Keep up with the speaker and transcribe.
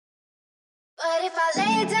But if I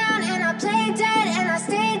lay down and I play dead and I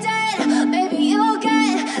stay dead, maybe you'll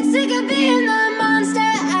get sick of being the monster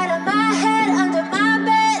out of my head, under my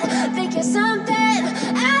bed. Think you're something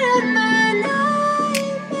out of my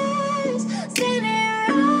nightmares, standing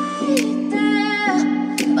right there.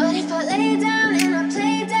 But if I lay down and I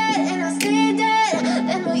play dead and I stay dead,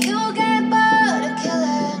 then will you get bored of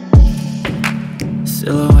killing me?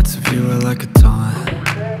 Silhouettes of you are like a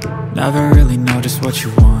taunt. Never really know just what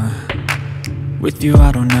you want. With you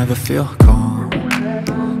I don't ever feel calm.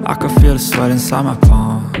 I can feel the sweat inside my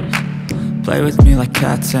palms. Play with me like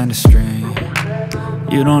cats and a string.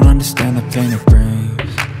 You don't understand the pain it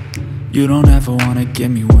brings. You don't ever wanna give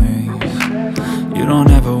me wings. You don't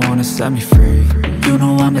ever wanna set me free. You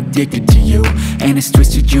know I'm addicted to you, and it's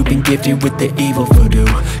twisted, you've been gifted with the evil voodoo.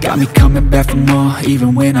 Got me coming back for more,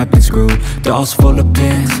 even when I've been screwed. Dolls full of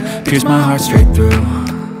pins, pierce my heart straight through.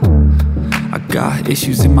 I got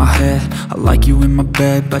issues in my head, I like you in my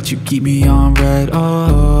bed, but you keep me on red.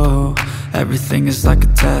 Oh, everything is like a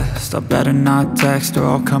test, I better not text or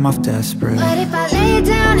I'll come off desperate. But if I lay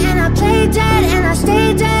down and I play dead and I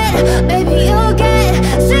stay dead, maybe you'll get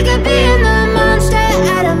sick of being the monster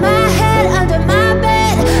out of my head, under my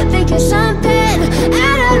bed. Think you're something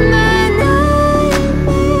out of my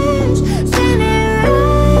nightmares, standing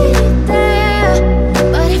right there.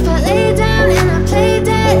 But if I lay down and I play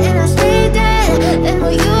dead and I stay dead, then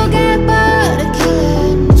will you get bored of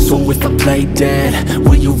killing me? So if I play dead,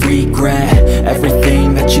 will you regret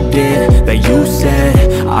everything that you did, that you said?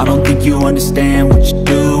 I don't think you understand what you're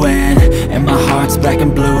doing, and my heart's black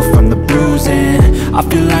and blue from the bruising. I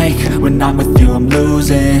feel like when I'm with you I'm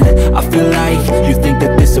losing. I feel like you think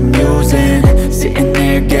that this amusing, sitting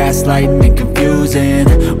there gaslighting and confusing.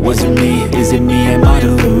 Was it me? Is it me? Am I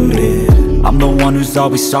deluded? I'm the one who's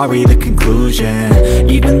always sorry, the conclusion,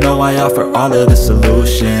 even though I offer all of the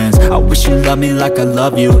solutions. I wish you loved me like I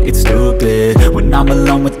love you, it's stupid. When I'm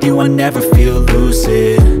alone with you I never feel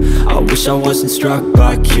lucid. I wish I wasn't struck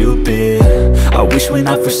by Cupid. I wish when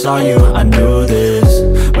I first saw you I knew this.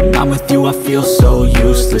 When I'm with you I feel so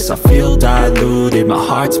useless, I feel diluted, my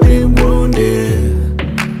heart's been wounded.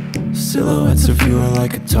 Silhouettes of you are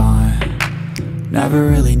like a taunt. Never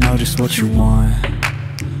really know just what you want.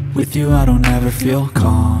 With you I don't ever feel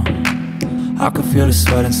calm. I can feel the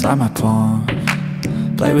sweat inside my palms.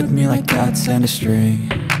 Play with me like cats and a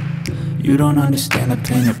string. You don't understand the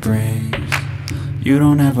pain it brings. You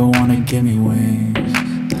don't ever wanna give me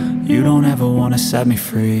wings. You don't ever wanna set me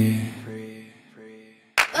free.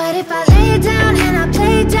 But if I lay down and I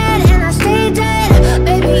play dead